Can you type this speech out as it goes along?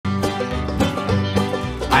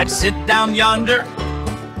I'd sit down yonder,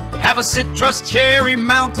 have a citrus cherry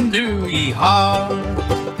Mountain Dew, yee-haw.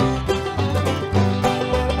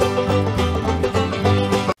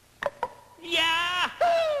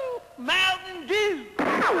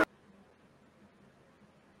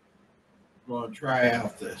 Going to try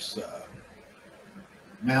out this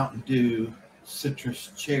Mountain Dew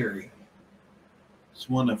Citrus Cherry. It's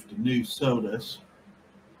one of the new sodas.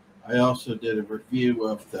 I also did a review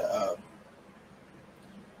of the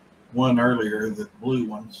one earlier, the blue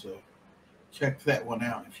one, so check that one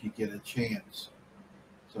out if you get a chance.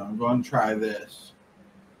 So I'm going to try this.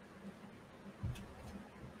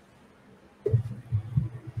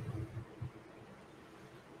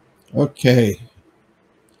 Okay.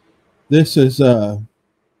 This is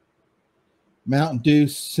Mountain Dew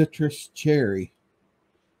Citrus Cherry.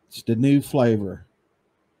 It's the new flavor.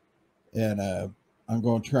 And I'm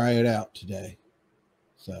going to try it out today.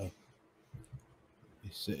 So, let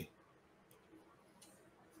me see.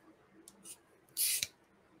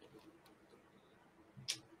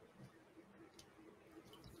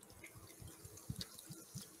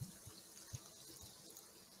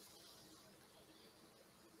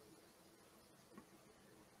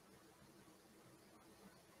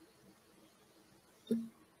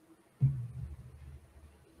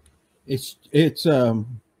 It's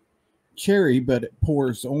cherry, but it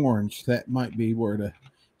pours orange. That might be where the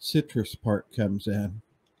citrus part comes in.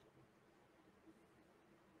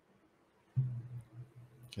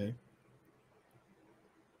 Okay.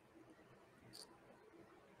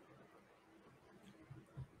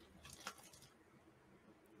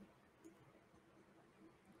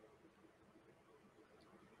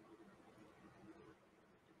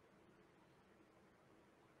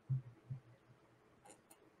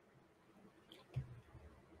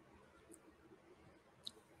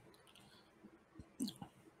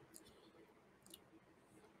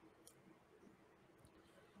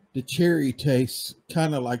 The cherry tastes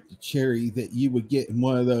kind of like the cherry that you would get in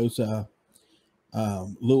one of those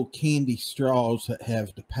little candy straws that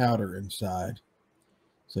have the powder inside.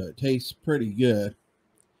 So it tastes pretty good.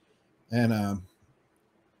 And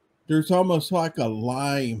there's almost like a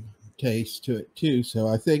lime taste to it too. So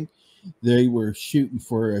I think they were shooting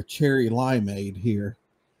for a cherry limeade here.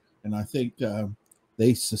 And I think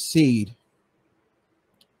they succeed.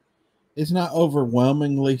 It's not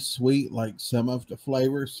overwhelmingly sweet like some of the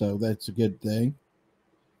flavors, so that's a good thing.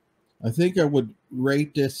 I think I would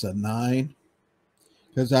rate this a 9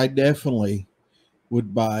 because I definitely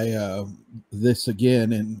would buy this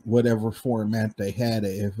again in whatever format they had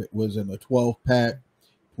it. If it was in a 12-pack,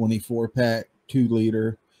 24-pack,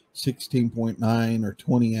 2-liter, 16.9, or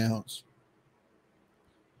 20 ounce.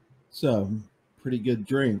 So, pretty good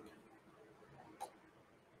drink.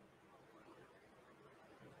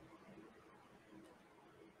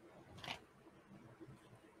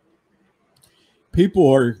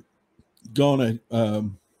 People are going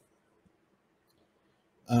to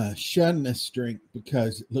shun this drink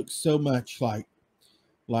because it looks so much like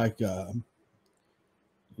the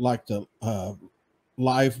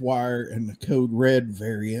Livewire and the Code Red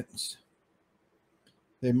variants.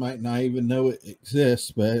 They might not even know it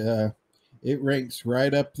exists, but it ranks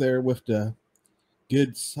right up there with the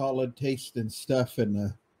good, solid tasting stuff in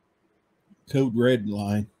the Code Red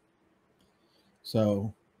line.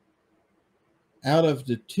 So, out of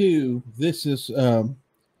the two, this is the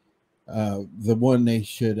one they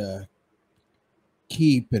should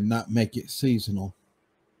keep and not make it seasonal.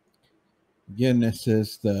 Again, this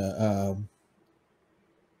is the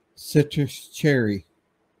Citrus Cherry.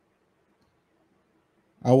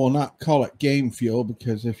 I will not call it game fuel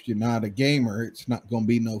because if you're not a gamer, it's not going to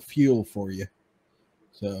be no fuel for you.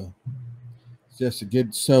 So, it's just a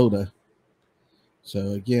good soda.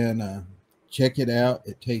 So, again, check it out.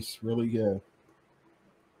 It tastes really good.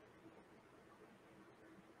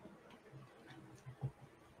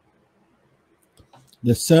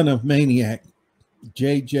 The son of Maniac,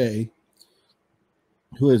 JJ,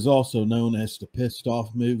 who is also known as the pissed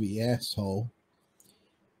off movie asshole,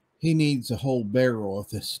 he needs a whole barrel of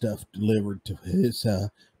this stuff delivered to his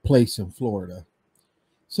place in Florida.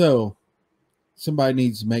 So, somebody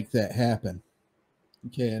needs to make that happen.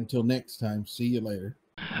 Okay, until next time, see you later.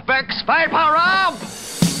 Bex Paper Rob!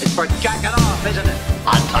 It's for jacking off, isn't it?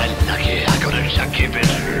 I'm lucky I got a lucky bit.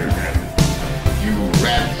 You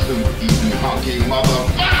ransom-eating honky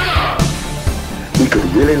motherfucker! We could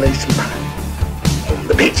really lay some money on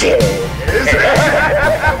the bitches.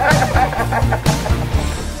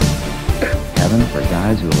 Heaven for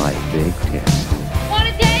guys who like big tits.